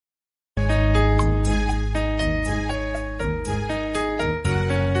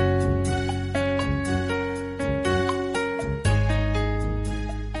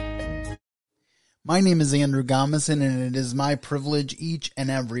My name is Andrew Gomison, and it is my privilege each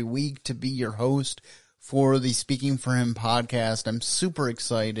and every week to be your host for the Speaking for Him podcast. I'm super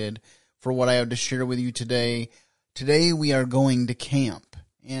excited for what I have to share with you today. Today we are going to camp,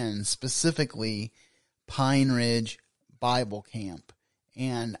 and specifically Pine Ridge Bible Camp.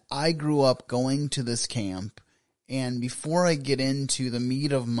 And I grew up going to this camp, and before I get into the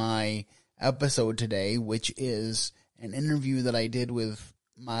meat of my episode today, which is an interview that I did with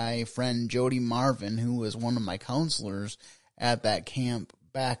my friend Jody Marvin, who was one of my counselors at that camp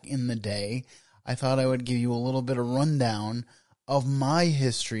back in the day, I thought I would give you a little bit of rundown of my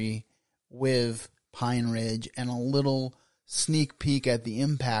history with Pine Ridge and a little sneak peek at the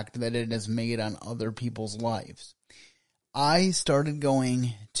impact that it has made on other people's lives. I started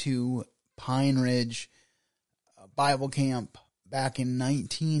going to Pine Ridge Bible Camp back in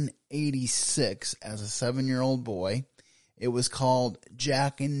 1986 as a 7-year-old boy. It was called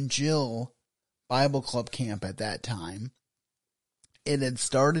Jack and Jill Bible Club Camp at that time. It had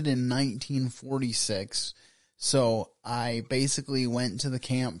started in 1946, so I basically went to the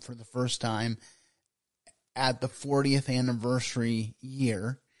camp for the first time at the 40th anniversary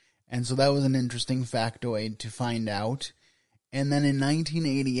year, and so that was an interesting factoid to find out. And then in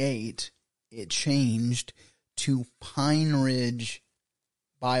 1988, it changed to Pine Ridge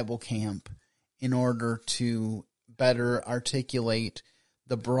Bible Camp in order to better articulate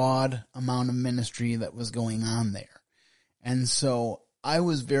the broad amount of ministry that was going on there. And so I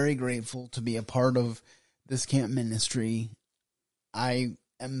was very grateful to be a part of this camp ministry. I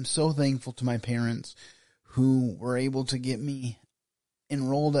am so thankful to my parents who were able to get me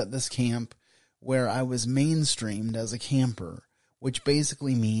enrolled at this camp where I was mainstreamed as a camper, which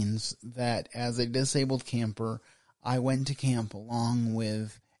basically means that as a disabled camper, I went to camp along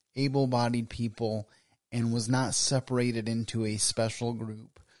with able-bodied people and was not separated into a special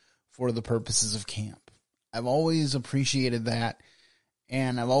group for the purposes of camp. I've always appreciated that,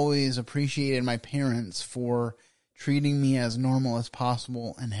 and I've always appreciated my parents for treating me as normal as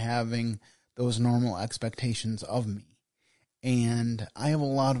possible and having those normal expectations of me. And I have a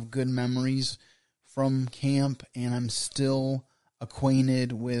lot of good memories from camp, and I'm still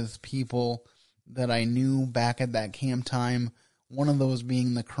acquainted with people that I knew back at that camp time, one of those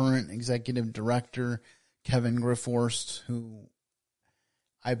being the current executive director, Kevin Grifforst, who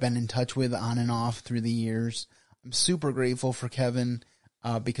I've been in touch with on and off through the years. I'm super grateful for Kevin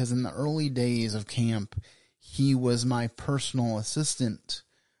because in the early days of camp, he was my personal assistant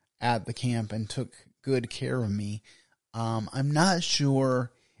at the camp and took good care of me. I'm not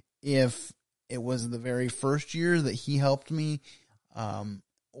sure if it was the very first year that he helped me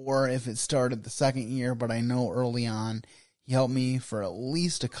or if it started the second year, but I know early on he helped me for at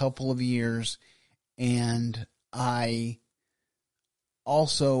least a couple of years. And I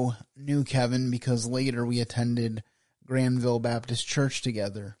also knew Kevin because later we attended Granville Baptist Church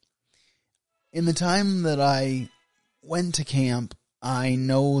together. In the time that I went to camp, I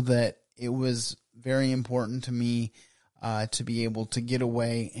know that it was very important to me to be able to get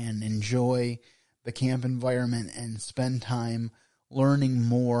away and enjoy the camp environment and spend time learning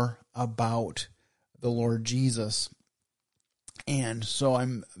more about the Lord Jesus. And so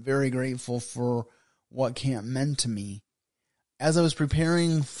I'm very grateful for what camp meant to me. As I was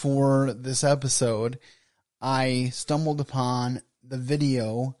preparing for this episode, I stumbled upon the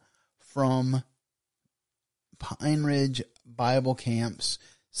video from Pine Ridge Bible Camp's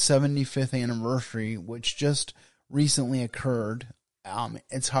 75th anniversary, which just recently occurred.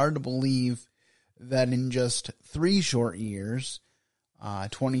 It's hard to believe that in just 3 short years,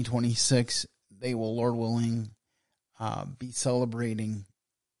 2026, they will, Lord willing, be celebrating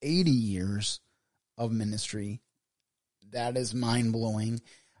 80 years of ministry. That is mind-blowing,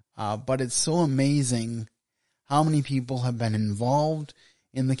 but it's so amazing how many people have been involved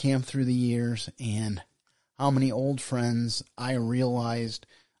in the camp through the years and how many old friends I realized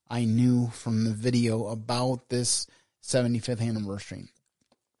I knew from the video about this 75th anniversary.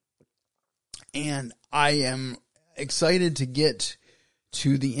 And I am excited to get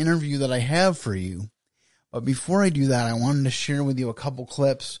to the interview that I have for you. But before I do that, I wanted to share with you a couple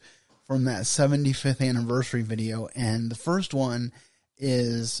clips from that 75th anniversary video. And the first one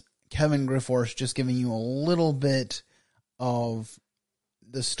is Kevin Grifforst just giving you a little bit of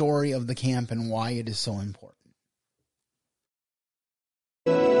the story of the camp and why it is so important.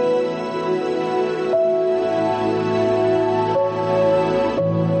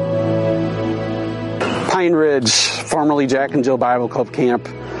 Pine Ridge, formerly Jack and Jill Bible Club Camp.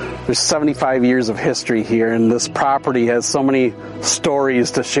 There's 75 years of history here, and this property has so many stories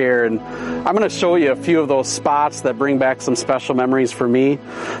to share. And I'm going to show you a few of those spots that bring back some special memories for me.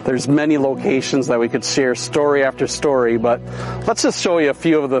 There's many locations that we could share story after story, but let's just show you a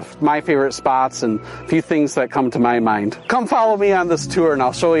few of my favorite spots and a few things that come to my mind. Come follow me on this tour and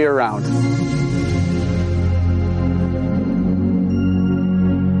I'll show you around.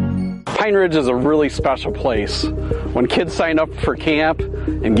 Pine Ridge is a really special place. When kids sign up for camp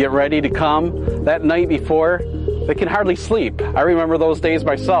and get ready to come, that night before, they can hardly sleep. I remember those days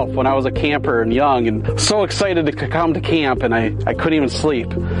myself when I was a camper and young and so excited to come to camp, and I couldn't even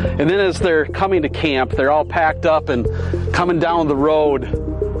sleep. And then as they're coming to camp, they're all packed up and coming down the road.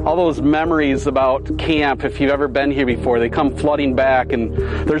 All those memories about camp, if you've ever been here before, they come flooding back, and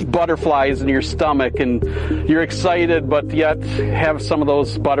there's butterflies in your stomach, and you're excited, but yet have some of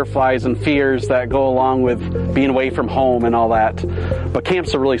those butterflies and fears that go along with being away from home and all that. But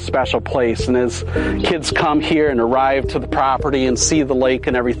camp's a really special place, and as kids come here and arrive to the property and see the lake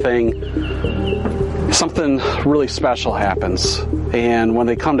and everything, something really special happens. And when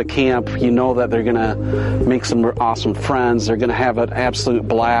they come to camp, you know that they're going to make some awesome friends. They're going to have an absolute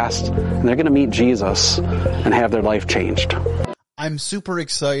blast, and they're going to meet Jesus and have their life changed. I'm super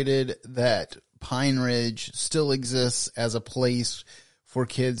excited that Pine Ridge still exists as a place for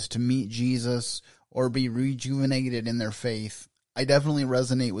kids to meet Jesus or be rejuvenated in their faith. I definitely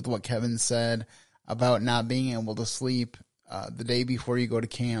resonate with what Kevin said about not being able to sleep the day before you go to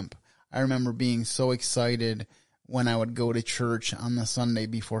camp. I remember being so excited when I would go to church on the Sunday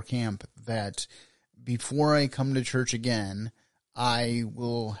before camp that before I come to church again, I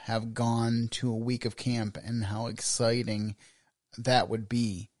will have gone to a week of camp, and how exciting that would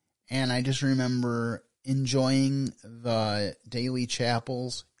be. And I just remember enjoying the daily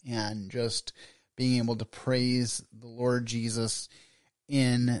chapels and just being able to praise the Lord Jesus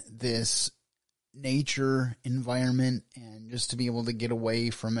in this nature environment, and just to be able to get away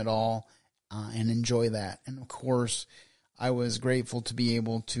from it all and enjoy that. And of course, I was grateful to be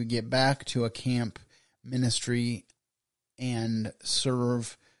able to get back to a camp ministry and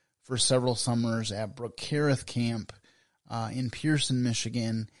serve for several summers at Brook Carith Camp in Pearson,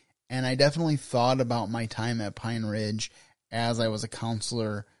 Michigan. And I definitely thought about my time at Pine Ridge as I was a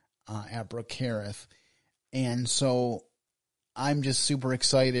counselor at Brook Carith. And so I'm just super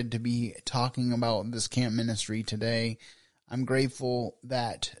excited to be talking about this camp ministry today. I'm grateful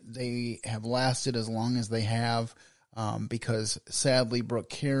that they have lasted as long as they have, because sadly Brook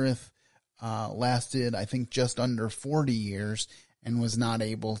Carith lasted, I think, just under 40 years and was not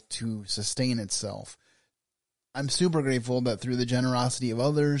able to sustain itself. I'm super grateful that through the generosity of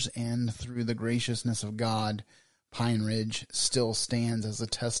others and through the graciousness of God, Pine Ridge still stands as a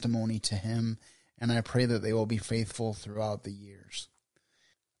testimony to Him, and I pray that they will be faithful throughout the years.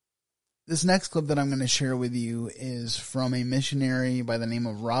 This next clip that I'm going to share with you is from a missionary by the name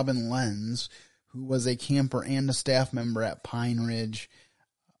of Robin Lenz, who was a camper and a staff member at Pine Ridge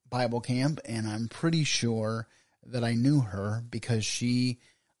Bible Camp, and I'm pretty sure that I knew her because she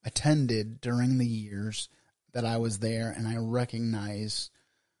attended during the years that I was there, and I recognize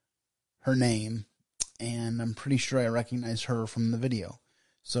her name, and I'm pretty sure I recognize her from the video.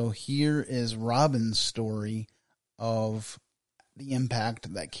 So here is Robin's story of the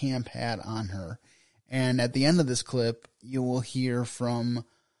impact that camp had on her. And at the end of this clip, you will hear from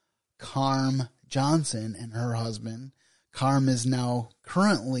Carm Johnson and her husband. Carm is now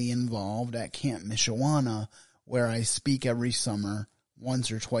currently involved at Camp Mishawana, where I speak every summer,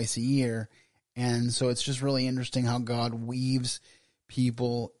 once or twice a year. And so it's just really interesting how God weaves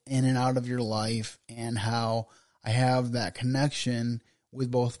people in and out of your life, and how I have that connection with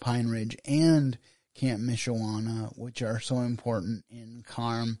both Pine Ridge and Camp Mishawana, which are so important in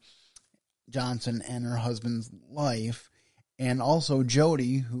Carm Johnson and her husband's life. And also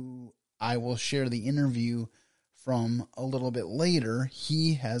Jody, who I will share the interview from a little bit later.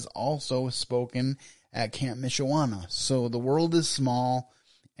 He has also spoken at Camp Mishawana. So the world is small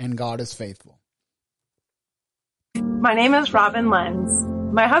and God is faithful. My name is Robin Lenz.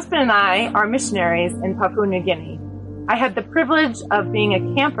 My husband and I are missionaries in Papua New Guinea. I had the privilege of being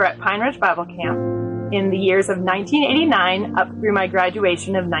a camper at Pine Ridge Bible Camp in the years of 1989 up through my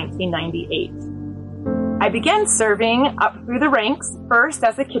graduation of 1998. I began serving up through the ranks, first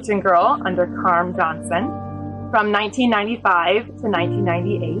as a kitchen girl under Carm Johnson from 1995 to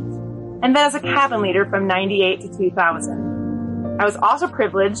 1998, and then as a cabin leader from 98 to 2000. I was also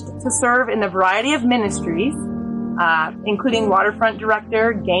privileged to serve in a variety of ministries, including waterfront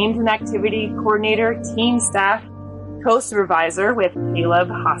director, games and activity coordinator, team staff, co-supervisor with Caleb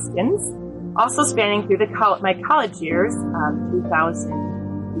Hoskins, also spanning through my college years of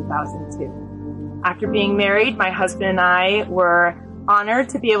 2002. After being married, my husband and I were honored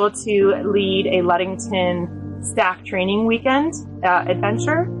to be able to lead a Ludington staff training weekend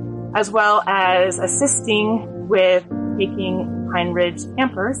adventure, as well as assisting with taking Pine Ridge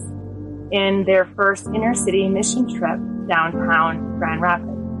campers in their first inner city mission trip downtown Grand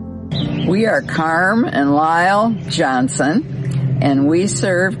Rapids. We are Carm and Lyle Johnson, and we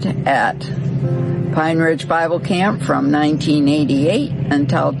served at Pine Ridge Bible Camp from 1988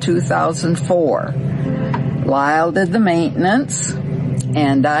 until 2004. Lyle did the maintenance,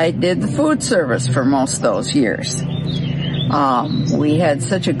 and I did the food service for most of those years. We had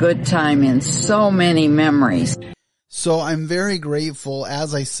such a good time and so many memories. So I'm very grateful,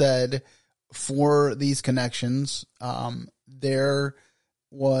 as I said, for these connections. There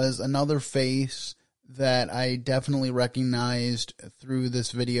was another face that I definitely recognized through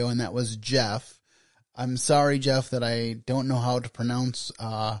this video, and that was Jeff. I'm sorry, Jeff, that I don't know how to pronounce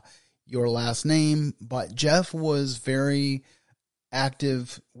your last name, but Jeff was very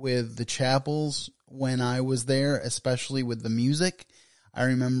active with the chapels when I was there, especially with the music. I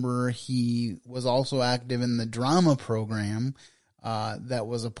remember he was also active in the drama program that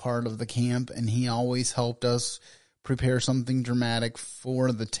was a part of the camp, and he always helped us prepare something dramatic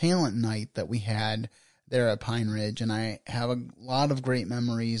for the talent night that we had there at Pine Ridge. And I have a lot of great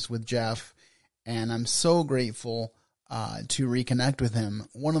memories with Jeff, and I'm so grateful to reconnect with him.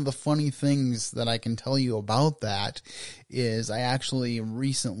 One of the funny things that I can tell you about that is I actually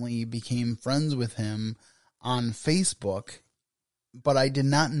recently became friends with him on Facebook, but I did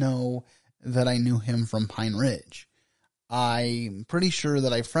not know that I knew him from Pine Ridge. I'm pretty sure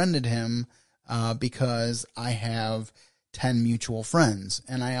that I friended him because I have 10 mutual friends,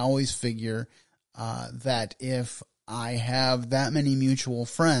 and I always figure that if I have that many mutual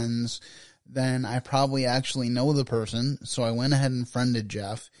friends, then I probably actually know the person. So I went ahead and friended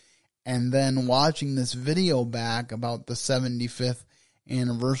Jeff, and then watching this video back about the 75th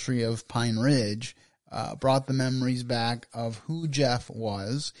anniversary of Pine Ridge brought the memories back of who Jeff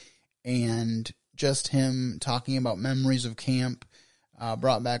was, and just him talking about memories of camp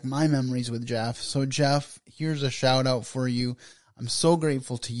brought back my memories with Jeff. So Jeff, here's a shout out for you. I'm so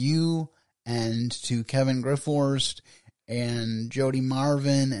grateful to you and to Kevin Grifforst and Jody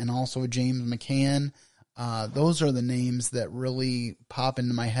Marvin and also James McCann. Those are the names that really pop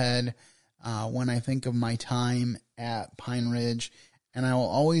into my head when I think of my time at Pine Ridge. And I will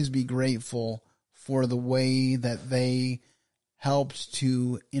always be grateful for the way that they helped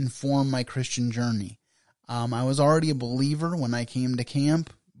to inform my Christian journey. I was already a believer when I came to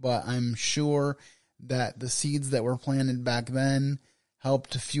camp, but I'm sure that the seeds that were planted back then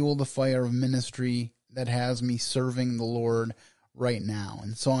helped to fuel the fire of ministry that has me serving the Lord right now.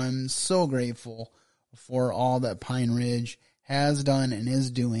 And so I'm so grateful for all that Pine Ridge has done and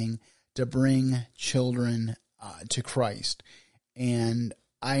is doing to bring children to Christ. And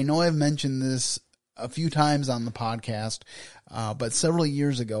I know I've mentioned this a few times on the podcast, but several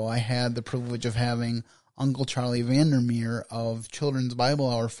years ago I had the privilege of having Uncle Charlie Vandermeer of Children's Bible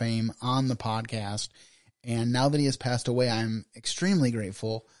Hour fame on the podcast. And now that he has passed away, I'm extremely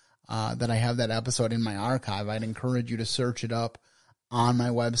grateful that I have that episode in my archive. I'd encourage you to search it up on my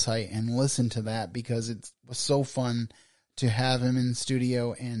website and listen to that, because it was so fun to have him in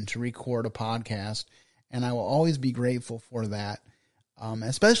studio and to record a podcast. And I will always be grateful for that,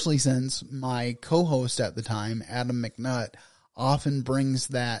 especially since my co-host at the time, Adam McNutt, often brings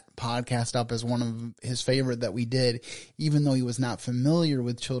that podcast up as one of his favorite that we did, even though he was not familiar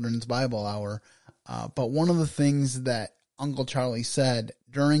with Children's Bible Hour. But one of the things that Uncle Charlie said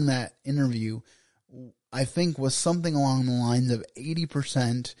during that interview, I think, was something along the lines of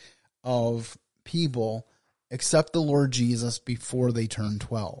 80% of people accept the Lord Jesus before they turn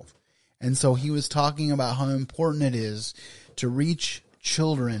 12. And so he was talking about how important it is to reach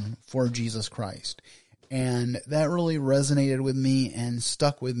children for Jesus Christ. And that really resonated with me and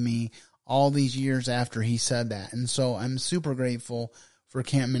stuck with me all these years after he said that. And so I'm super grateful for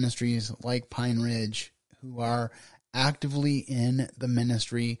camp ministries like Pine Ridge, who are actively in the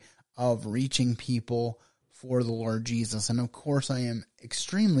ministry of reaching people for the Lord Jesus. And of course, I am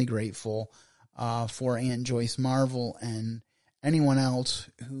extremely grateful for Aunt Joyce Marvel and anyone else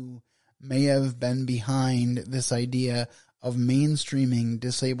who may have been behind this idea of mainstreaming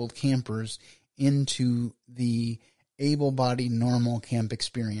disabled campers into the able-bodied normal camp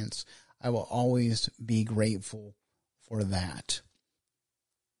experience. I will always be grateful for that.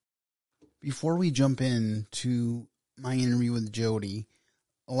 Before we jump into my interview with Jody,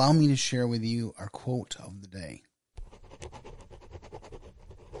 allow me to share with you our quote of the day.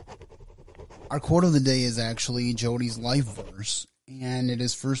 Our quote of the day is actually Jody's life verse, and it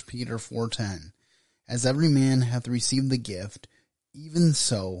is 1 Peter 4:10. As every man hath received the gift, even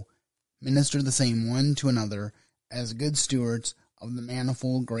so minister the same one to another as good stewards of the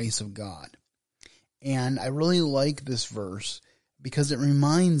manifold grace of God. And I really like this verse because it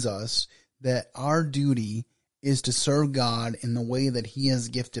reminds us that our duty is to serve God in the way that He has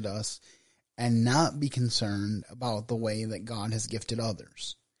gifted us and not be concerned about the way that God has gifted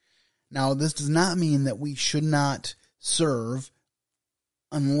others. Now, this does not mean that we should not serve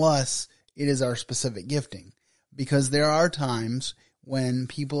unless it is our specific gifting, because there are times when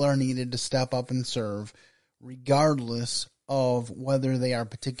people are needed to step up and serve regardless of whether they are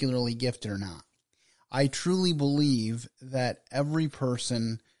particularly gifted or not. I truly believe that every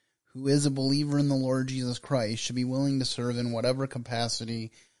person who is a believer in the Lord Jesus Christ should be willing to serve in whatever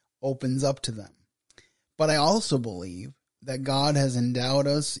capacity opens up to them. But I also believe that God has endowed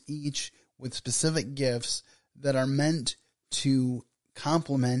us each with specific gifts that are meant to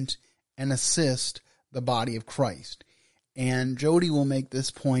complement and assist the body of Christ. And Jody will make this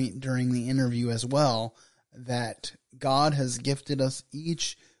point during the interview as well, that God has gifted us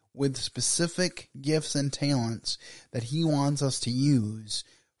each with specific gifts and talents that He wants us to use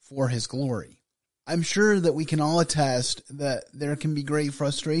for His glory. I'm sure that we can all attest that there can be great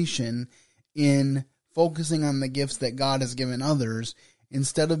frustration in focusing on the gifts that God has given others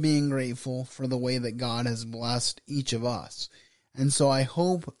instead of being grateful for the way that God has blessed each of us. And so I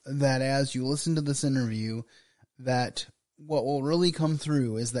hope that as you listen to this interview, that what will really come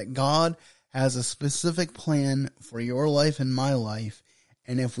through is that God has a specific plan for your life and my life,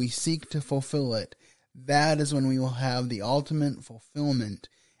 and if we seek to fulfill it, that is when we will have the ultimate fulfillment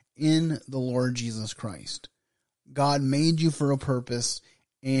in the Lord Jesus Christ. God made you for a purpose,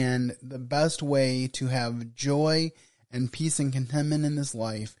 and the best way to have joy and peace and contentment in this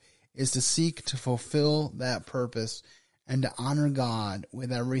life is to seek to fulfill that purpose and to honor God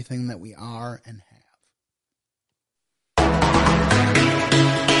with everything that we are and have.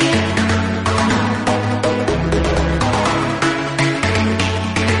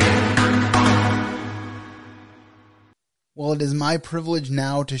 Well, it is my privilege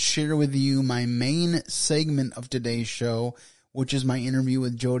now to share with you my main segment of today's show, which is my interview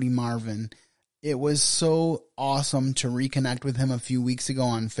with Jody Marvin. It was so awesome to reconnect with him a few weeks ago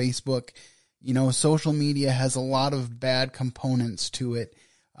on Facebook. You know, social media has a lot of bad components to it,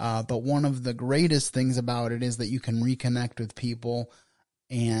 but one of the greatest things about it is that you can reconnect with people,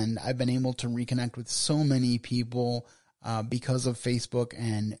 and I've been able to reconnect with so many people because of Facebook,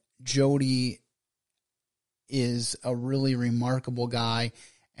 and Jody is a really remarkable guy,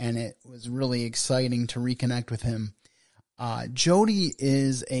 and it was really exciting to reconnect with him. Jody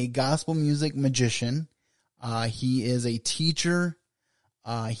is a gospel music magician. He is a teacher.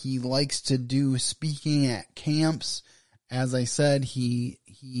 He likes to do speaking at camps. As I said, he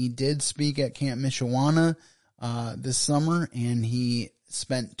did speak at Camp Mishawana this summer, and he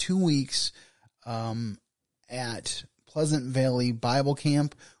spent 2 weeks at Pleasant Valley Bible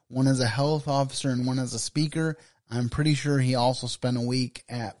Camp, one as a health officer and one as a speaker. I'm pretty sure he also spent a week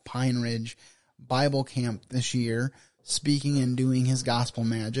at Pine Ridge Bible Camp this year, speaking and doing his gospel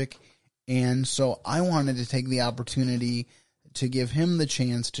magic. And so I wanted to take the opportunity to give him the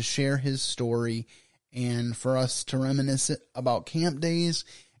chance to share his story and for us to reminisce about camp days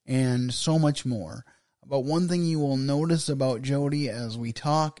and so much more. But one thing you will notice about Jody as we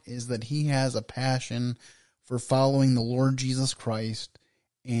talk is that he has a passion for following the Lord Jesus Christ,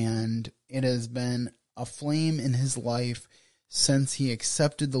 and it has been a flame in his life since he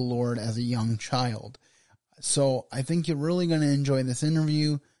accepted the Lord as a young child. So I think you're really going to enjoy this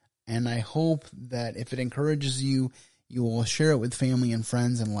interview, and I hope that if it encourages you, you will share it with family and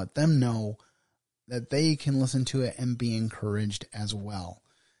friends and let them know that they can listen to it and be encouraged as well.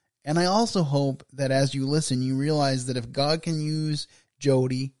 And I also hope that as you listen, you realize that if God can use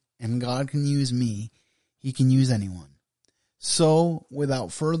Jody and God can use me, He can use anyone. So,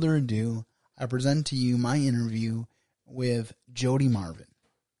 without further ado, I present to you my interview with Jody Marvin.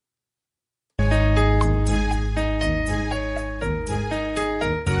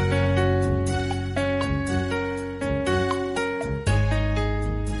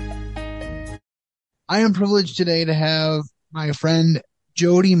 I am privileged today to have my friend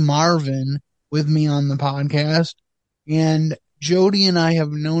Jody Marvin with me on the podcast. And Jody and I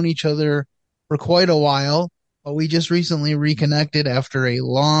have known each other for quite a while, but we just recently reconnected after a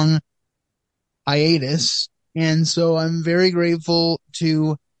long hiatus. And so I'm very grateful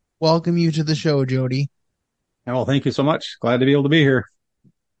to welcome you to the show, Jody. Well, thank you so much. Glad to be able to be here.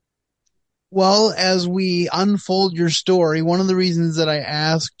 Well, as we unfold your story, one of the reasons that I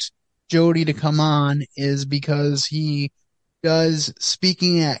asked Jody to come on is because he does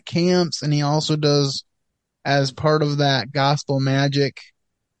speaking at camps, and he also does as part of that gospel magic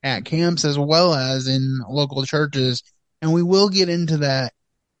at camps as well as in local churches. And we will get into that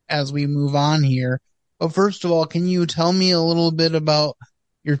as we move on here. But first of all, can you tell me a little bit about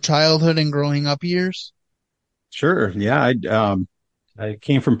your childhood and growing up years? Sure. Yeah. I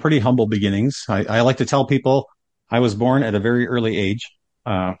came from pretty humble beginnings. I like to tell people I was born at a very early age.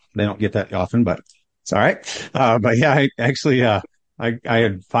 They don't get that often, but it's all right. But yeah, I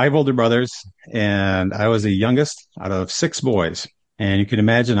had five older brothers, and I was the youngest out of six boys. And you can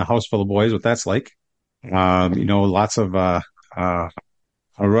imagine a house full of boys, what that's like. Lots of,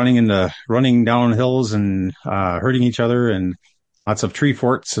 running down hills and, hurting each other, and lots of tree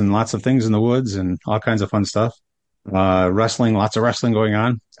forts and lots of things in the woods and all kinds of fun stuff. Wrestling, lots of wrestling going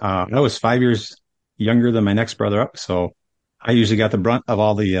on. I was 5 years younger than my next brother up, so I usually got the brunt of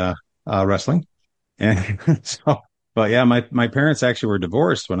all the wrestling. And but yeah, my parents actually were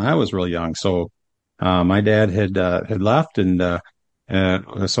divorced when I was really young. So my dad had left, and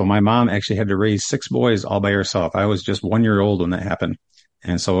so my mom actually had to raise six boys all by herself. I was just 1 year old when that happened,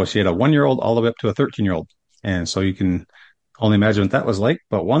 and so she had a 1 year old all the way up to a 13-year-old. And so you can only imagine what that was like.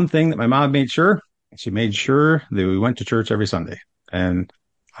 But one thing that my mom made sure, she made sure that we went to church every Sunday. And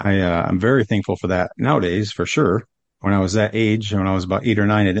I'm very thankful for that nowadays, for sure. When I was that age, when I was about 8 or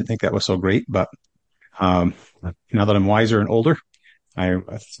 9, I didn't think that was so great. But now that I'm wiser and older, I'm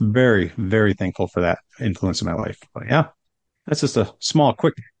very, very thankful for that influence in my life. But yeah, that's just a small,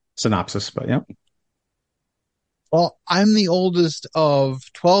 quick synopsis. But yeah. Well, I'm the oldest of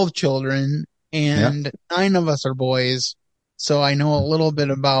 12 children, and 9 of us are boys. So I know a little bit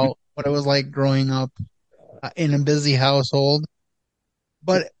about what it was like growing up in a busy household.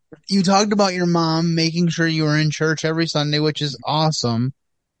 But you talked about your mom making sure you were in church every Sunday, which is awesome.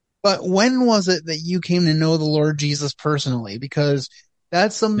 But when was it that you came to know the Lord Jesus personally? Because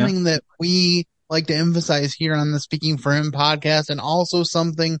that's something that we like to emphasize here on the Speaking for Him podcast, and also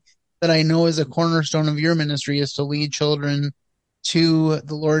something that I know is a cornerstone of your ministry is to lead children to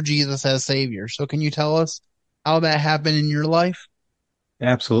the Lord Jesus as Savior. So can you tell us how that happened in your life?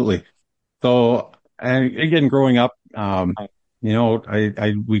 Absolutely. So, and again, growing up,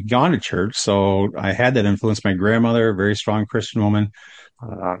 we'd gone to church, so I had that influence. My grandmother, a very strong Christian woman.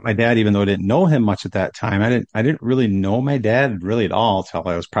 My dad, even though I didn't know him much at that time, I didn't really know my dad really at all till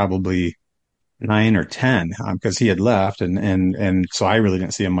I was probably 9 or 10, because he had left, and so I really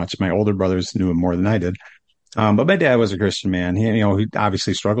didn't see him much. My older brothers knew him more than I did. But my dad was a Christian man. He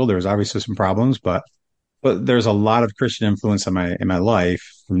obviously struggled. There was obviously some problems, but there's a lot of Christian influence in my life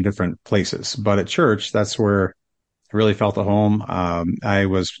from different places. But at church, that's where I really felt at home. I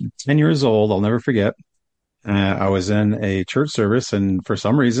was 10 years old. I'll never forget. I was in a church service, and for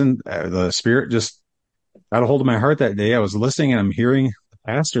some reason, the Spirit just got a hold of my heart that day. I was listening, and I'm hearing the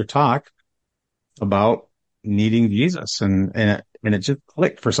pastor talk about needing Jesus, and it just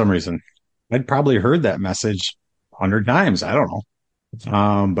clicked for some reason. I'd probably heard that message 100 times. I don't know.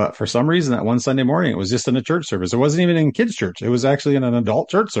 But for some reason, that one Sunday morning, it was just in a church service. It wasn't even in kids' church. It was actually in an adult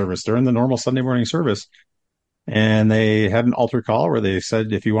church service during the normal Sunday morning service. And they had an altar call where they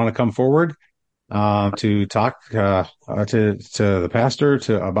said, if you want to come forward to talk to the pastor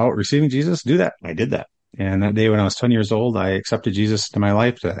about receiving Jesus, do that. I did that. And that day when I was 10 years old, I accepted Jesus to my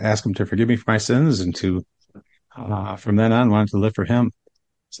life to ask him to forgive me for my sins, and to from then on wanted to live for him.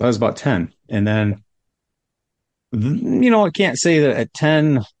 So I was about 10. And then, I can't say that at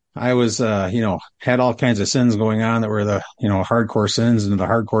 10, I was, had all kinds of sins going on that were the, hardcore sins and the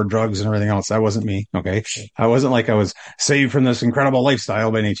hardcore drugs and everything else. That wasn't me. Okay. I wasn't like I was saved from this incredible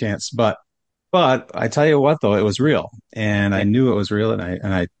lifestyle by any chance, but I tell you what, though, it was real, and I knew it was real.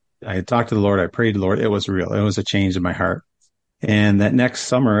 And I talked to the Lord. I prayed to the Lord. It was real. It was a change in my heart. And that next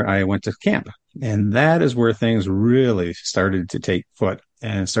summer I went to camp, and that is where things really started to take foot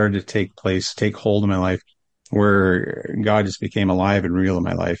and started to take place, take hold in my life, where God just became alive and real in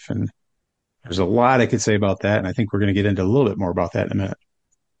my life. And there's a lot I could say about that. And I think we're going to get into a little bit more about that in a minute.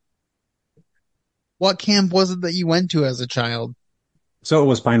 What camp was it that you went to as a child? So it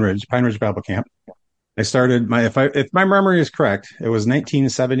was Pine Ridge Bible Camp. I started if my memory is correct, it was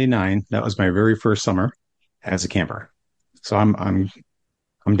 1979. That was my very first summer as a camper. So I'm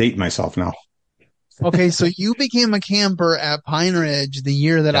dating myself now. Okay, so you became a camper at Pine Ridge the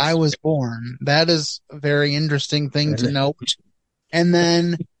year that I was born. That is a very interesting thing to note. And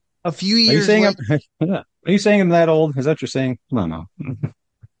then a few years later... Are you saying I'm that old? Is that what you're saying? No.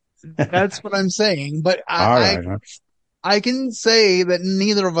 That's what I'm saying. But I can say that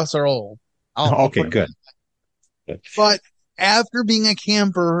neither of us are old. Okay, good. But after being a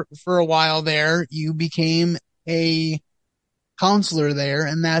camper for a while there, you became a counselor there,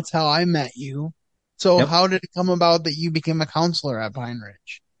 and that's how I met you. So Yep. how did it come about that you became a counselor at Pine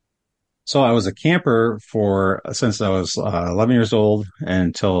Ridge? So I was a camper since I was 11 years old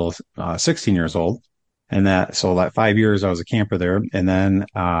until 16 years old. And so like 5 years I was a camper there. And then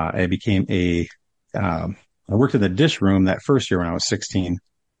I became I worked in the dish room that first year when I was 16.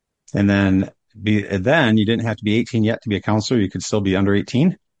 And then you didn't have to be 18 yet to be a counselor. You could still be under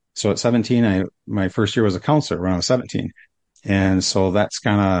 18. So at 17, my first year was a counselor when I was 17. And so that's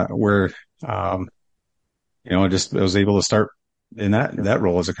kind of where, I was able to start in that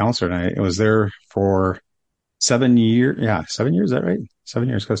role as a counselor. And I was there for 7 years. Yeah, 7 years. Is that right? 7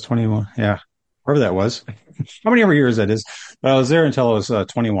 years because 21. Yeah, wherever that was. How many ever years that is. But I was there until I was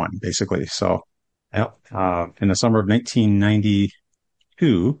 21, basically. So, yeah, in the summer of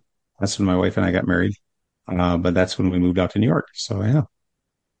 1992, that's when my wife and I got married. But that's when we moved out to New York. So, yeah.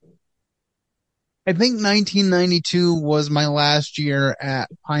 I think 1992 was my last year at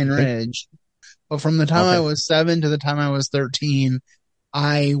Pine Okay. Ridge. But from the time I Okay. was 7 to the time I was 13,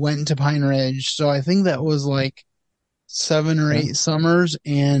 I went to Pine Ridge. So I think that was like 7 or 8 summers.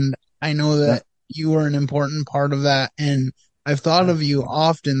 And I know Yeah. that you were an important part of that. And I've thought of you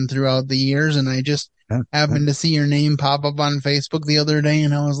often throughout the years. And I just Yeah. happened to see your name pop up on Facebook the other day.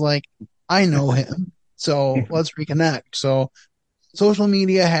 And I was like, I know him. So let's reconnect. So social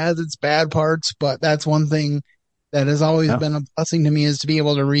media has its bad parts, but that's one thing that has always Yeah. been a blessing to me, is to be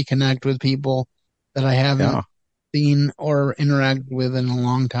able to reconnect with people that I haven't Yeah. seen or interacted with in a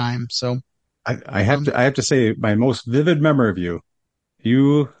long time. So, I have to say my most vivid memory of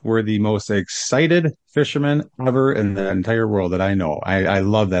you were the most excited fisherman ever in the entire world that I know. I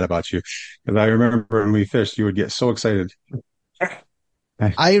love that about you because I remember when we fished, you would get so excited.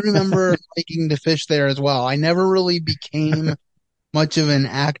 I remember liking to fish there as well. I never really became much of an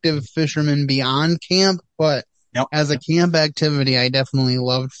active fisherman beyond camp, but Yep. as a camp activity, I definitely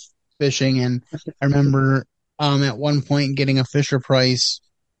loved fishing. And I remember at one point getting a Fisher Price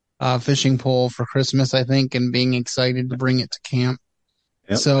fishing pole for Christmas, I think, and being excited to bring it to camp.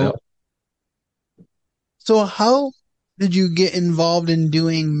 Yep. So, Yep. so how did you get involved in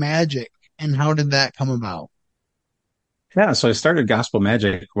doing magic, and how did that come about? Yeah. So I started gospel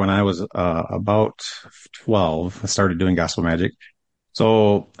magic when I was about 12. I started doing gospel magic.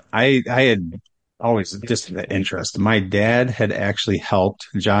 So I had always just an interest. My dad had actually helped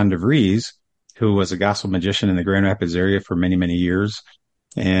John DeVries, who was a gospel magician in the Grand Rapids area for many, many years.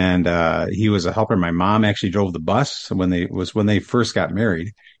 And he was a helper. My mom actually drove the bus when they first got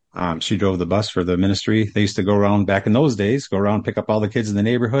married. She drove the bus for the ministry. They used to go around back in those days, go around, pick up all the kids in the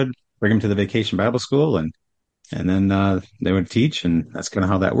neighborhood, bring them to the vacation Bible school, and then they would teach, and that's kind of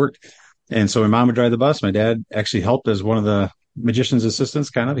how that worked. And so my mom would drive the bus. My dad actually helped as one of the magician's assistants,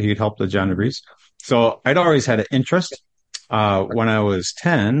 kind of. He'd helped with John DeVries. So I'd always had an interest. When I was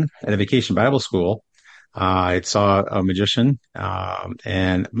 10 at a vacation Bible school, I saw a magician,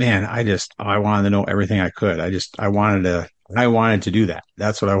 and man, I wanted to know everything I could. I wanted to do that.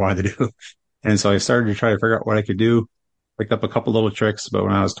 That's what I wanted to do. And so I started to try to figure out what I could do, picked up a couple little tricks. But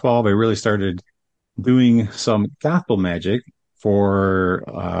when I was 12, I really started doing some gospel magic for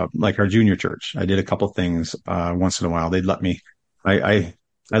like our junior church. I did a couple things once in a while. They'd let me. I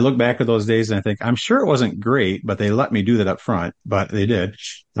look back at those days and I think I'm sure it wasn't great, but they let me do that up front. But they did.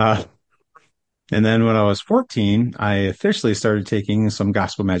 And then when I was 14, I officially started taking some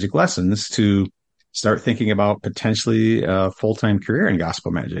gospel magic lessons to start thinking about potentially a full-time career in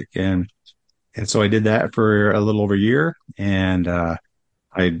gospel magic. And so I did that for a little over a year. And I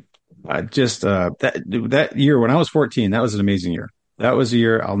just that year when I was 14, that was an amazing year. That was a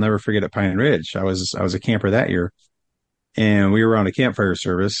year I'll never forget at Pine Ridge. I was a camper that year, and we were on a campfire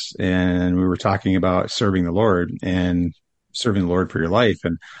service, and we were talking about serving the Lord and serving the Lord for your life.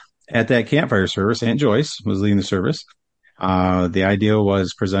 And at that campfire service, Aunt Joyce was leading the service. The idea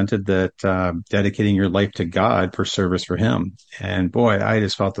was presented that dedicating your life to God for service for Him. And boy, I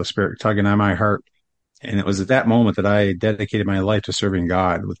just felt the Spirit tugging on my heart. And it was at that moment that I dedicated my life to serving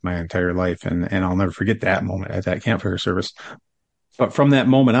God with my entire life. And I'll never forget that moment at that campfire service. But from that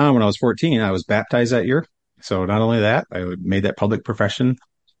moment on, when I was 14, I was baptized that year. So not only that, I made that public profession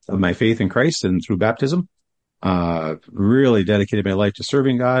of my faith in Christ, and through baptism, really dedicated my life to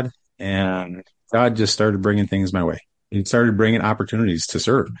serving God. And God just started bringing things my way. He started bringing opportunities to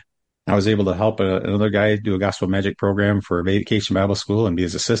serve. I was able to help another guy do a gospel magic program for a vacation Bible school and be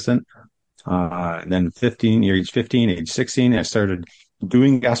his assistant. And then age 16, I started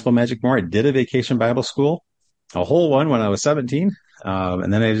doing gospel magic more. I did a vacation Bible school, a whole one when I was 17.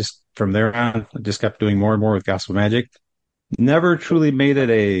 And then from there on, I just kept doing more and more with gospel magic. never truly made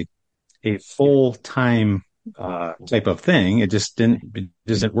it a full time type of thing. It just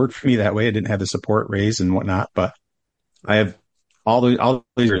didn't work for me that way. I didn't have the support raised and whatnot. But I have all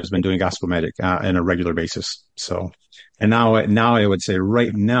these years been doing gospel magic on a regular basis. So, and now I would say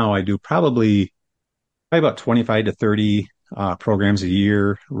right now I do probably about 25 to 30 programs a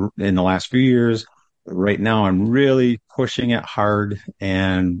year in the last few years. Right now, I'm really pushing it hard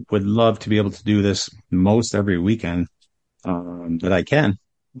and would love to be able to do this most every weekend that I can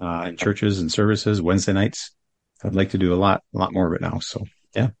in churches and services, Wednesday nights. I'd like to do a lot more of it now. So,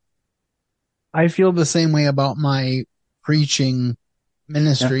 yeah. I feel the same way about my preaching Yeah.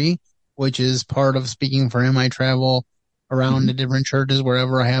 ministry, which is part of speaking for him. I travel around Hmm. to different churches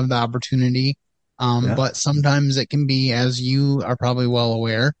wherever I have the opportunity. Yeah. But sometimes it can be, as you are probably well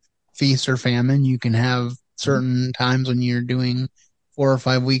aware, feast or famine. You can have Mhm. certain times when you're doing 4 or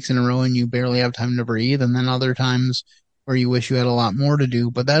 5 weeks in a row and you barely have time to breathe, and then other times where you wish you had a lot more to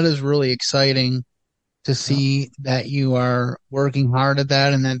do. But that is really exciting to Yeah. see that you are working hard at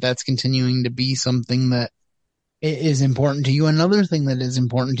that and that that's continuing to be something that is important to you. Another thing that is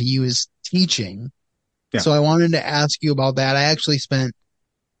important to you is teaching. Yeah. So I wanted to ask you about that. I actually spent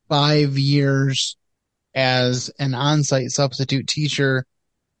 5 years as an on-site substitute teacher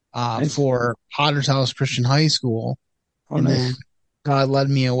Nice. for Potter's House Christian High School, Oh, and then nice. God led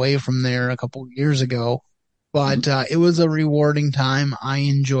me away from there a couple of years ago. Mhm. But it was a rewarding time. I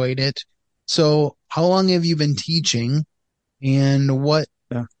enjoyed it. So, how long have you been teaching, and what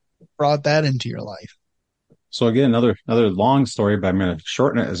Yeah. brought that into your life? So again, another long story, but I'm going to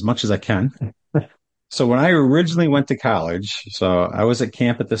shorten it as much as I can. So when I originally went to college, so I was at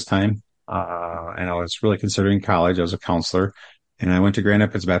camp at this time, and I was really considering college. I was a counselor, and I went to Grand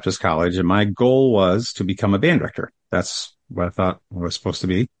Rapids Baptist College, and my goal was to become a band director. That's what I thought I was supposed to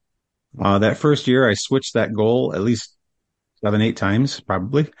be. That first year, I switched that goal at least 7, 8 times,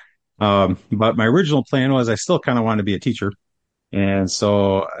 probably. But my original plan was I still kind of wanted to be a teacher. And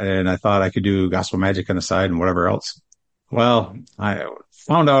I thought I could do gospel magic on the side and whatever else. Well, I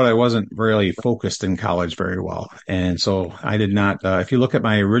found out I wasn't really focused in college very well. And so I did not, if you look at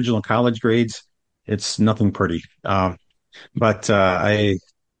my original college grades, it's nothing pretty. But I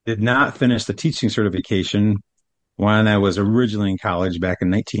did not finish the teaching certification when I was originally in college back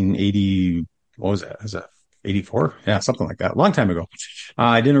in 1980. What was that? Was that 84? Yeah, something like that. A long time ago.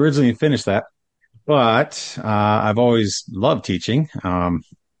 I didn't originally finish that, but I've always loved teaching.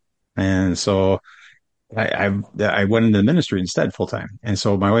 And so I went into the ministry instead full time. And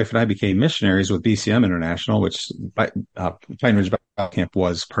so my wife and I became missionaries with BCM International, which Pine Ridge Bible Camp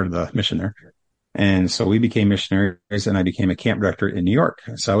was part of the mission there. And so we became missionaries, and I became a camp director in New York.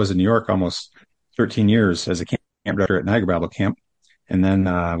 So I was in New York almost 13 years as a camp director at Niagara Bible Camp. And then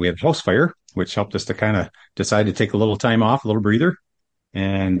we had a house fire, which helped us to kind of decide to take a little time off, a little breather.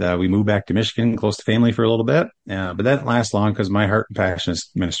 And we moved back to Michigan, close to family for a little bit. But that didn't last long because my heart and passion is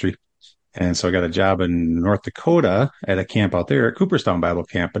ministry. And so I got a job in North Dakota at a camp out there at Cooperstown Bible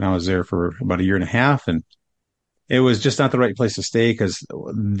Camp. And I was there for about a year and a half. And it was just not the right place to stay because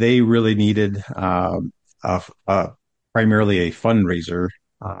they really needed primarily a fundraiser.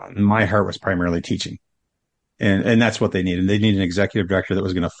 My heart was primarily teaching. And that's what they needed. They needed an executive director that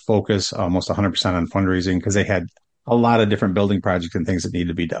was going to focus almost 100% on fundraising because they had a lot of different building projects and things that needed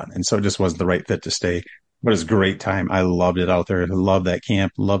to be done. And so it just wasn't the right fit to stay. But it was a great time. I loved it out there. I loved that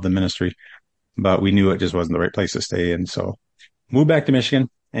camp, loved the ministry, but we knew it just wasn't the right place to stay. And so moved back to Michigan,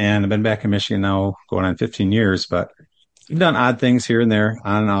 and I've been back in Michigan now going on 15 years, but I've done odd things here and there,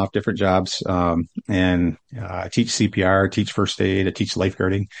 on and off, different jobs. And I teach CPR, teach first aid, I teach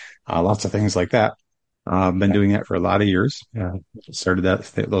lifeguarding, lots of things like that. I've been doing that for a lot of years. Started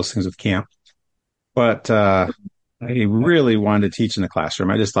those things with camp, but I really wanted to teach in the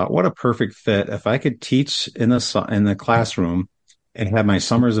classroom. I just thought, what a perfect fit if I could teach in the classroom and have my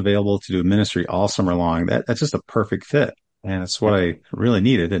summers available to do ministry all summer long. That's just a perfect fit, and it's what I really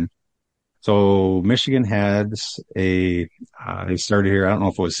needed. And so Michigan had they started here. I don't know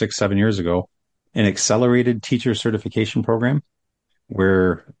if it was 6, 7 years ago, an accelerated teacher certification program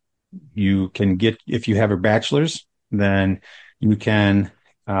where you can get, if you have a bachelor's, then you can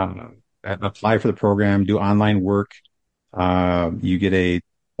apply for the program, do online work. You get a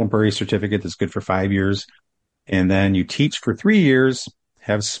temporary certificate that's good for 5 years, and then you teach for 3 years,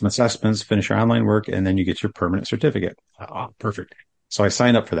 have some assessments, finish your online work, and then you get your permanent certificate. Oh, perfect. So I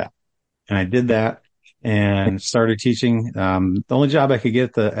signed up for that, and I did that and started teaching. The only job I could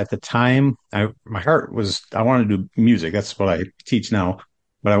get at the time, my heart was, I wanted to do music. That's what I teach now,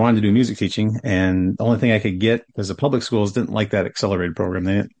 but I wanted to do music teaching. And the only thing I could get, because the public schools didn't like that accelerated program.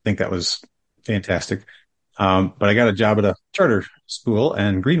 They didn't think that was fantastic. But I got a job at a charter school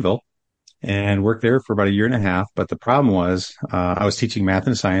in Greenville and worked there for about a year and a half. But the problem was, I was teaching math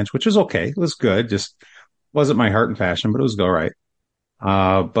and science, which was okay. It was good. Just wasn't my heart and passion, but it was all right.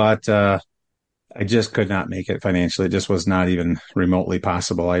 But I just could not make it financially. It just was not even remotely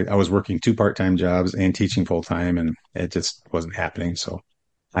possible. I was working two part-time jobs and teaching full-time, and it just wasn't happening. So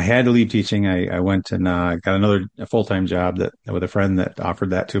I had to leave teaching. I went and got another full-time job that with a friend that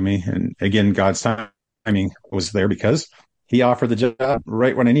offered that to me. And again, God's timing was there because he offered the job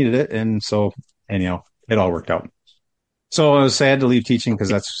right when I needed it. And so, and it all worked out. So I was sad to leave teaching because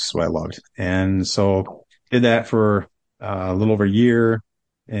that's just what I loved. And so did that for a little over a year.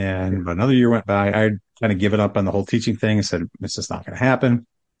 And another year went by. I'd kind of given up on the whole teaching thing and said, it's just not going to happen.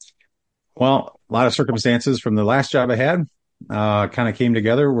 Well, a lot of circumstances from the last job I had kind of came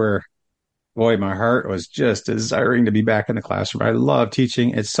together where, boy, my heart was just desiring to be back in the classroom. I love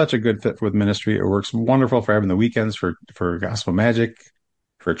teaching. It's such a good fit with ministry. It works wonderful for having the weekends for gospel magic,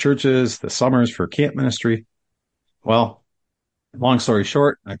 for churches, the summers for camp ministry. Well, long story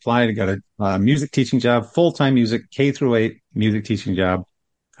short, I applied and got a music teaching job, full-time music, K through 8 music teaching job.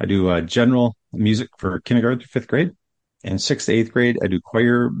 I do general music for kindergarten through fifth grade, and sixth to eighth grade, I do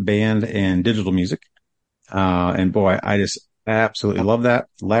choir, band, and digital music. And boy, I just absolutely love that.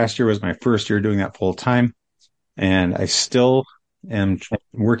 Last year was my first year doing that full time, and I still am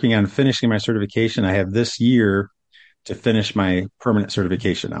working on finishing my certification. I have this year to finish my permanent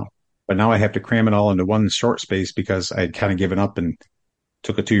certification now, but now I have to cram it all into one short space because I'd kind of given up and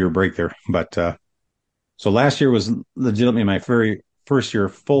took a 2-year break there. But so last year was legitimately my very first year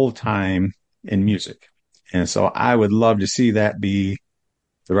full time in music. And so I would love to see that be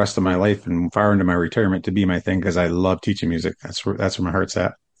the rest of my life and far into my retirement to be my thing because I love teaching music. That's where my heart's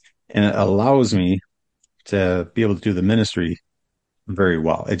at. And it allows me to be able to do the ministry very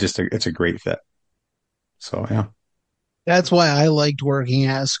well. It's a great fit. So, yeah. That's why I liked working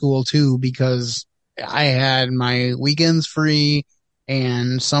at school too, because I had my weekends free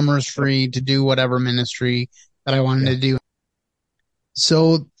and summers free to do whatever ministry that I wanted to do.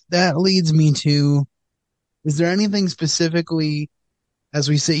 So that leads me to, is there anything specifically as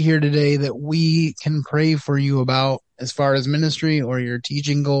we sit here today that we can pray for you about as far as ministry or your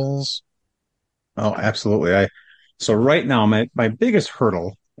teaching goals? Oh, absolutely. So right now, my biggest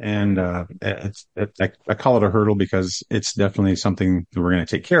hurdle, and I call it a hurdle because it's definitely something that we're going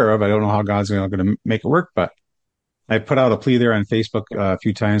to take care of. I don't know how God's going to make it work, but I put out a plea there on Facebook a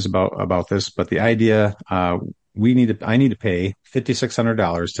few times about this. But the idea, I need to pay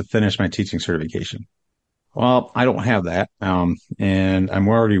 $5,600 to finish my teaching certification. Well, I don't have that, and I'm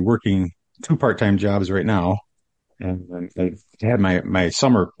already working 2 part-time jobs right now. And I had my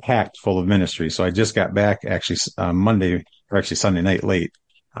summer packed full of ministry. So I just got back actually Monday, or actually Sunday night late,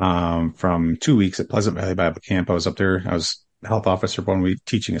 from 2 weeks at Pleasant Valley Bible Camp. I was up there. I was health officer 1 week,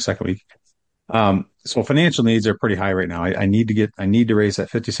 teaching a second week. So financial needs are pretty high right now. I need to raise that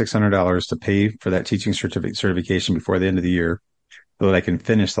 $5,600 to pay for that teaching certification before the end of the year so that I can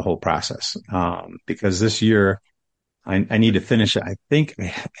finish the whole process. Because this year I need to finish it. I think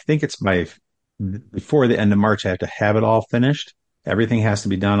it's before the end of March, I have to have it all finished. Everything has to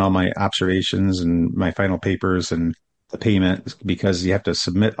be done, all my observations and my final papers and the payment, because you have to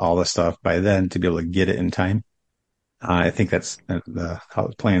submit all the stuff by then to be able to get it in time. I think that's how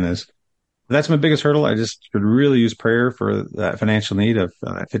the plan is. That's my biggest hurdle. I just could really use prayer for that financial need of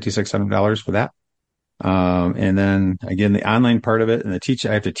 $5,600 for that. And then again, the online part of it and I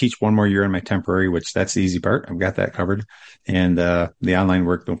have to teach 1 more year on my temporary, which that's the easy part. I've got that covered. And, the online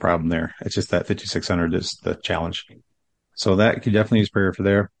work, no problem there. It's just that 5,600 is the challenge. So that could definitely use prayer for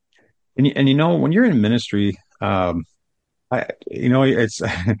there. And when you're in ministry, I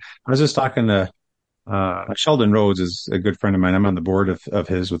was just talking to, Sheldon Rhodes is a good friend of mine. I'm on the board of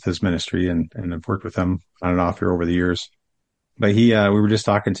his with his ministry and I've worked with him on and off here over the years. But we were just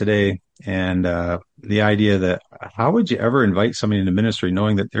talking today, and the idea that how would you ever invite somebody into ministry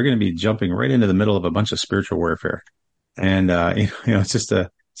knowing that they're going to be jumping right into the middle of a bunch of spiritual warfare? And it's just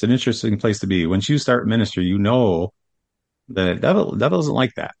it's an interesting place to be. Once you start ministry, the devil doesn't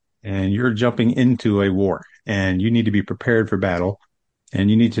like that, and you're jumping into a war, and you need to be prepared for battle, and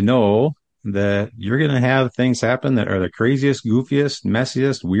you need to know that you're going to have things happen that are the craziest, goofiest,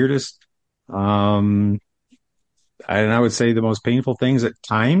 messiest, weirdest. And I would say the most painful things at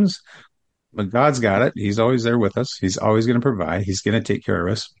times, but God's got it. He's always there with us. He's always going to provide. He's going to take care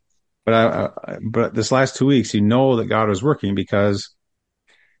of us. But this last 2 weeks, that God was working because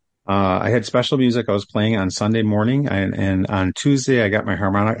I had special music I was playing on Sunday morning, and on Tuesday I got my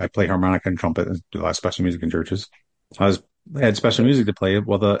harmonica. I play harmonica and trumpet and do a lot of special music in churches. I had special music to play.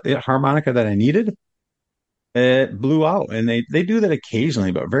 Well, the harmonica that I needed it blew out. And they do that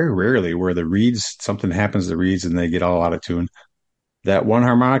occasionally, but very rarely where the reeds, something happens to the reeds and they get all out of tune. That one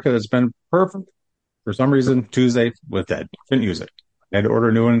harmonica that's been perfect for some reason, Tuesday was dead. Couldn't use it. I had to order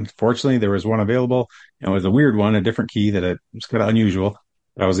a new one. Fortunately, there was one available. It was a weird one, a different key that it was kind of unusual,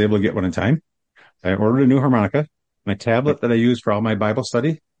 but I was able to get one in time. I ordered a new harmonica, my tablet that I use for all my Bible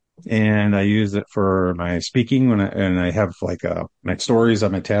study, and I use it for my speaking and I have like my stories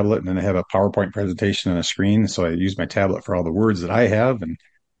on my tablet, and then I have a PowerPoint presentation on a screen. So I use my tablet for all the words that I have. And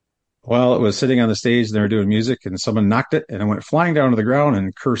while it was sitting on the stage and they were doing music, and someone knocked it, and it went flying down to the ground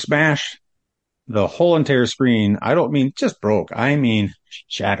and smash. The whole entire screen, I don't mean just broke, I mean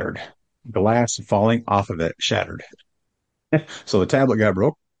shattered. Glass falling off of it, shattered. So the tablet got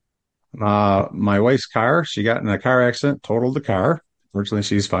broke. My wife's car, she got in a car accident, totaled the car. Fortunately,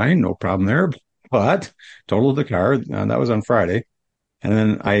 she's fine, no problem there, but totaled the car. That was on Friday. And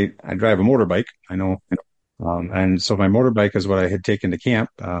then I drive a motorbike. I know. And so my motorbike is what I had taken to camp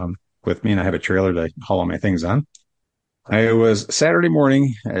with me, and I have a trailer to haul all my things on. I was Saturday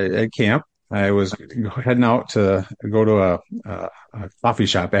morning at camp. I was heading out to go to a coffee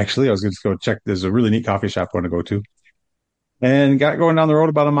shop. Actually, I was going to go check. There's a really neat coffee shop I want to go to, and got going down the road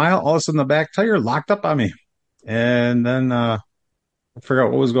about a mile. All of a sudden, the back tire locked up on me, and then I figured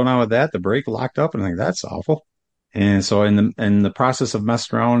out what was going on with that. The brake locked up, and I think that's awful. And so, in the process of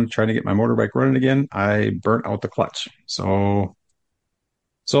messing around trying to get my motorbike running again, I burnt out the clutch. So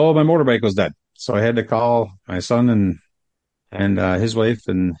my motorbike was dead. So I had to call my son and his wife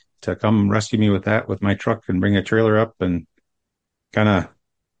and to come rescue me with that with my truck and bring a trailer up, and kind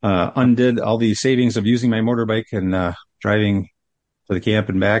of undid all the savings of using my motorbike and driving to the camp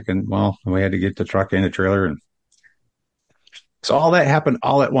and back. And well, we had to get the truck and the trailer, and so all that happened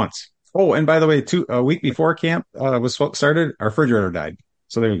all at once. Oh, and by the way, a week before camp was started, our refrigerator died.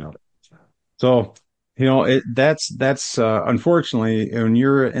 So there you go. So that's unfortunately, when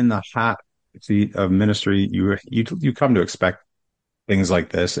you're in the hot seat of ministry, you come to expect things like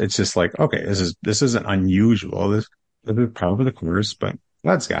this. It's just like, okay, this isn't unusual. This is probably the course, but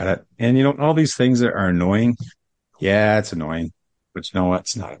God's got it. And all these things that are annoying. Yeah, it's annoying, but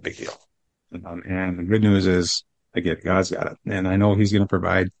it's not a big deal. And the good news is, again, God's got it, and I know He's going to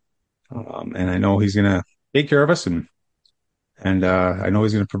provide, and I know He's going to take care of us, and I know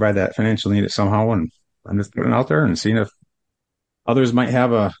He's going to provide that financial need somehow. And I'm just putting it out there and seeing if others might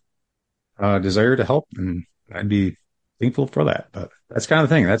have a desire to help, and I'd be thankful for that. But that's kind of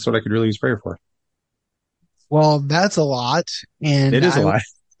the thing. That's what I could really use prayer for. Well, that's a lot, and it is a lot.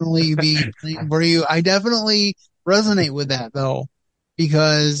 Definitely be praying for you. I definitely resonate with that though,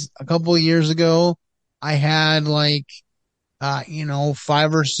 because a couple of years ago, I had 5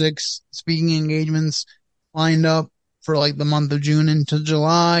 or 6 speaking engagements lined up for the month of June into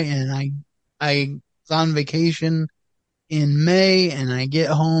July, and I was on vacation in May, and I get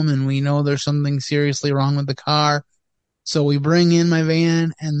home and we know there's something seriously wrong with the car. So we bring in my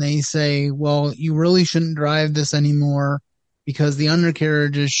van and they say, well, you really shouldn't drive this anymore because the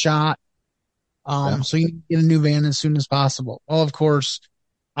undercarriage is shot. So you need to get a new van as soon as possible. Well, of course,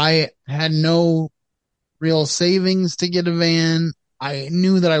 I had no real savings to get a van. I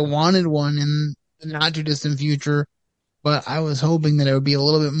knew that I wanted one in the not too distant future, but I was hoping that it would be a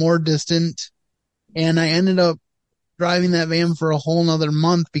little bit more distant. And I ended up driving that van for a whole nother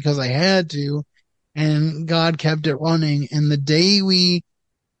month because I had to. And God kept it running. And the day we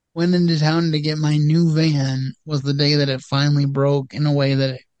went into town to get my new van was the day that it finally broke in a way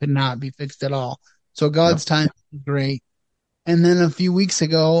that it could not be fixed at all. So God's time was great. And then a few weeks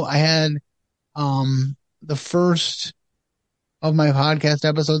ago, I had the first of my podcast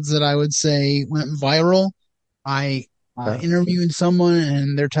episodes that I would say went viral. I interviewed someone,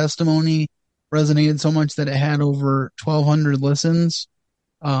 and their testimony resonated so much that it had over 1,200 listens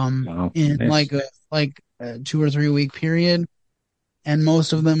in nice. a 2 or 3 week period. And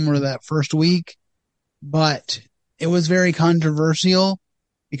most of them were that first week, but it was very controversial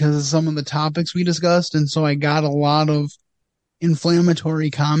because of some of the topics we discussed. And so I got a lot of inflammatory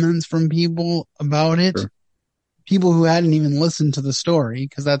comments from people about it. Sure. People who hadn't even listened to the story,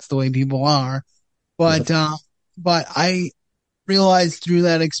 because that's the way people are. But I realized through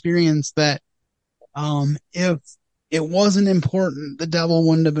that experience that if it wasn't important, the devil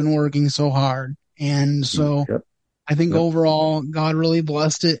wouldn't have been working so hard. And so I think overall, God really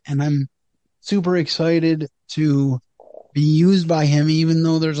blessed it, and I'm super excited to be used by Him, even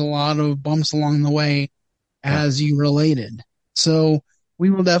though there's a lot of bumps along the way, as you related. So we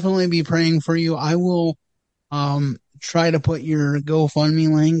will definitely be praying for you. I will try to put your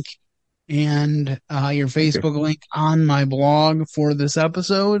GoFundMe link and your Facebook link on my blog for this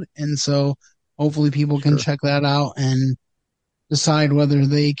episode, and so hopefully people can check that out and decide whether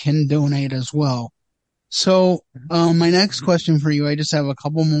they can donate as well. So, my next question for you, I just have a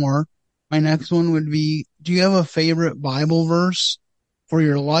couple more. My next one would be, do you have a favorite Bible verse for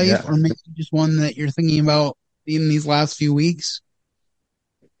your life, Yeah. or maybe just one that you're thinking about in these last few weeks?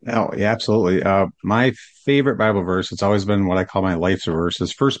 No, yeah, absolutely. My favorite Bible verse, it's always been what I call my life's verse,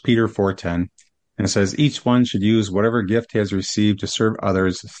 is First Peter 4:10. And it says, each one should use whatever gift he has received to serve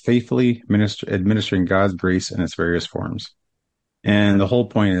others, faithfully administering God's grace in its various forms. And the whole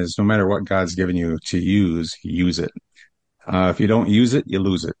point is, no matter what God's given you to use it. If you don't use it, you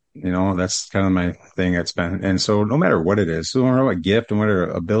lose it. That's kind of my thing. It's been, and so no matter what it is, no matter what gift, no matter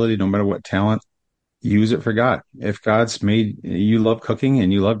ability, no matter what talent, use it for God. If God's made you love cooking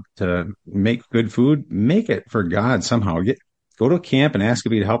and you love to make good food, make it for God somehow. Go to camp and ask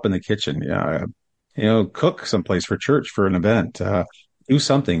if you help in the kitchen. Yeah, cook someplace for church for an event. Do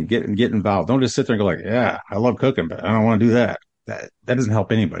something. Get involved. Don't just sit there and go like, yeah, I love cooking, but I don't want to do that. That doesn't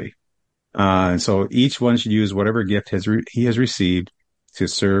help anybody. And so each one should use whatever gift he has received to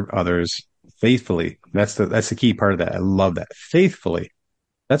serve others faithfully. That's the key part of that. I love that. Faithfully.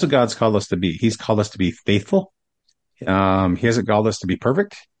 That's what God's called us to be. He's called us to be faithful. He hasn't called us to be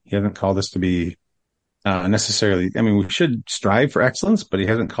perfect. He hasn't called us to be necessarily, I mean, we should strive for excellence, but he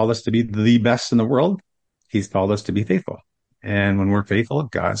hasn't called us to be the best in the world. He's called us to be faithful. And when we're faithful,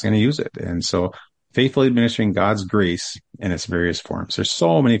 God's going to use it. And so faithfully administering God's grace in its various forms. There's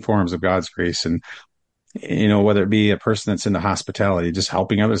so many forms of God's grace. And, whether it be a person that's into hospitality, just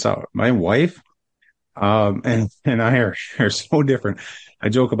helping others out. My wife, and I are so different. I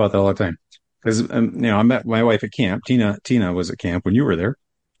joke about that all the time because, I met my wife at camp. Tina was at camp when you were there.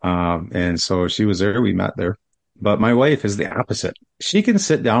 And so she was there. We met there, but my wife is the opposite. She can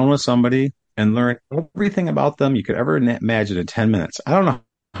sit down with somebody and learn everything about them you could ever imagine in 10 minutes. I don't know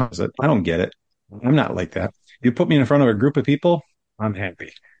how is it. I don't get it. I'm not like that. You put me in front of a group of people, I'm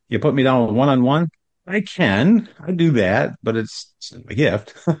happy. You put me down one-on-one, I do that, but it's a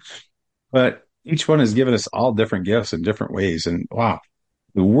gift. But each one has given us all different gifts in different ways. And wow,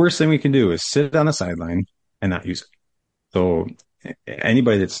 the worst thing we can do is sit on the sideline and not use it. So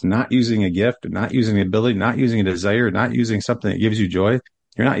anybody that's not using a gift, not using the ability, not using a desire, not using something that gives you joy,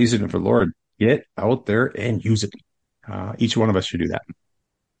 you're not using it for the Lord. Get out there and use it. Each one of us should do that.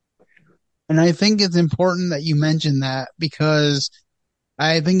 And I think it's important that you mention that because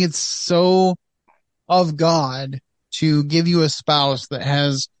I think it's so of God to give you a spouse that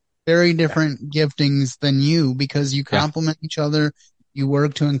has very different giftings than you because you complement each other, you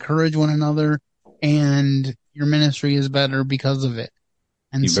work to encourage one another, and your ministry is better because of it.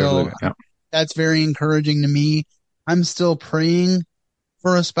 And so that's very encouraging to me. I'm still praying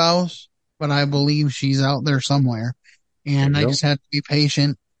for a spouse, but I believe she's out there somewhere. And I just have to be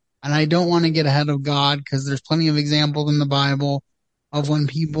patient. And I don't want to get ahead of God because there's plenty of examples in the Bible of when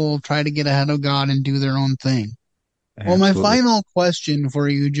people try to get ahead of God and do their own thing. Well, my final question for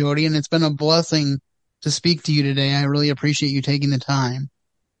you, Jody, and it's been a blessing to speak to you today. I really appreciate you taking the time.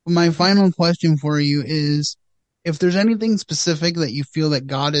 But my final question for you is, if there's anything specific that you feel that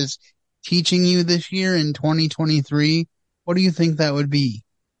God is teaching you this year in 2023, what do you think that would be?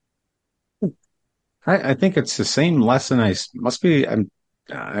 I think it's the same lesson. I'm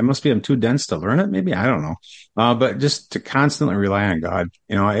too dense to learn it. Maybe, I don't know. But just to constantly rely on God,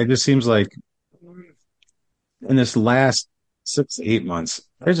 it just seems like in this last 6 to 8 months,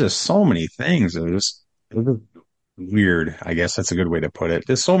 there's just so many things that are just weird. I guess that's a good way to put it.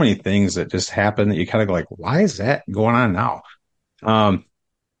 There's so many things that just happen that you kind of go like, why is that going on now? I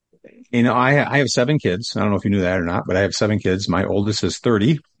have 7 kids. I don't know if you knew that or not, but I have 7 kids. My oldest is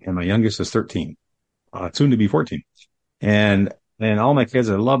 30 and my youngest is 13, soon to be 14. And all my kids,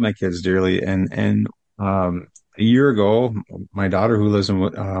 I love my kids dearly. And a year ago, my daughter who lives in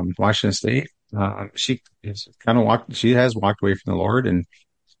Washington State, she has walked away from the Lord, and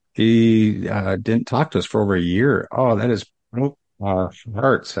she didn't talk to us for over a year. Oh, that has broke our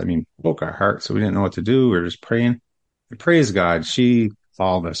hearts. I mean, broke our hearts. So we didn't know what to do. We were just praying. And praise God, she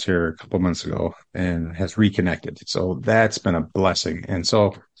followed us here a couple months ago and has reconnected. So that's been a blessing. And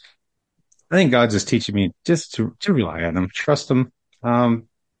so I think God's just teaching me just to rely on him, trust him.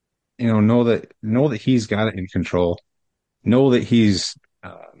 Know that he's got it in control. Know that he's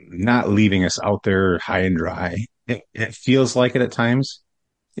not leaving us out there high and dry. It feels like it at times.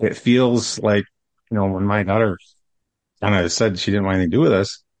 It feels like, when my daughter kind of said she didn't want anything to do with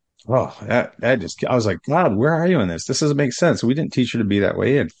us. Oh, I was like, God, where are you in this? This doesn't make sense. We didn't teach her to be that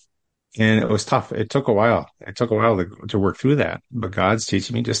way. And it was tough. It took a while. It took a while to work through that, but God's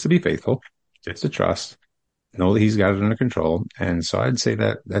teaching me just to be faithful, just to trust. know that he's got it under control. And so I'd say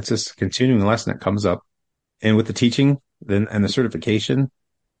that that's just a continuing lesson that comes up. And with the teaching then and the certification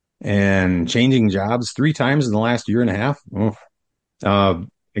and changing jobs 3 times in the last year and a half.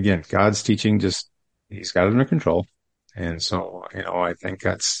 Again, God's teaching, he's got it under control. And so, I think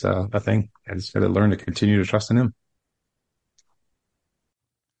that's a thing. I just got to learn to continue to trust in him.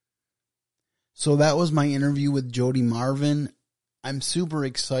 So that was my interview with Jody Marvin. I'm super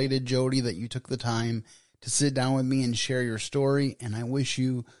excited, Jody, that you took the time to sit down with me and share your story. And I wish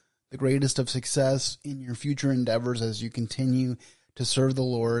you the greatest of success in your future endeavors as you continue to serve the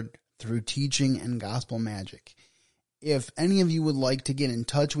Lord through teaching and gospel magic. If any of you would like to get in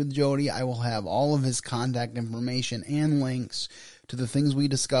touch with Jody, I will have all of his contact information and links to the things we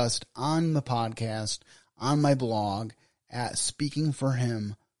discussed on the podcast on my blog at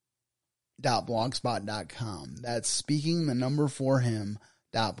speakingforhim.blogspot.com. That's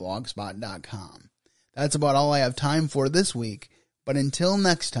speaking4him.blogspot.com. That's about all I have time for this week. But until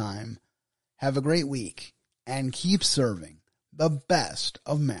next time, have a great week and keep serving the best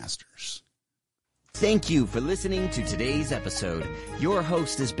of masters. Thank you for listening to today's episode. Your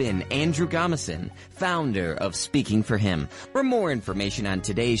host has been Andrew Gomison, founder of Speaking for Him. For more information on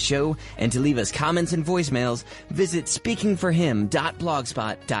today's show and to leave us comments and voicemails, visit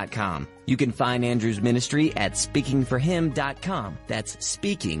speakingforhim.blogspot.com. You can find Andrew's ministry at speakingforhim.com. That's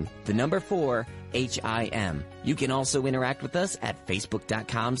speaking, 4, HIM. You can also interact with us at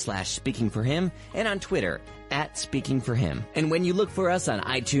facebook.com/speakingforhim and on Twitter @speakingforhim. And when you look for us on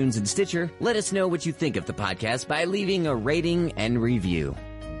iTunes and Stitcher, let us know what you think of the podcast by leaving a rating and review.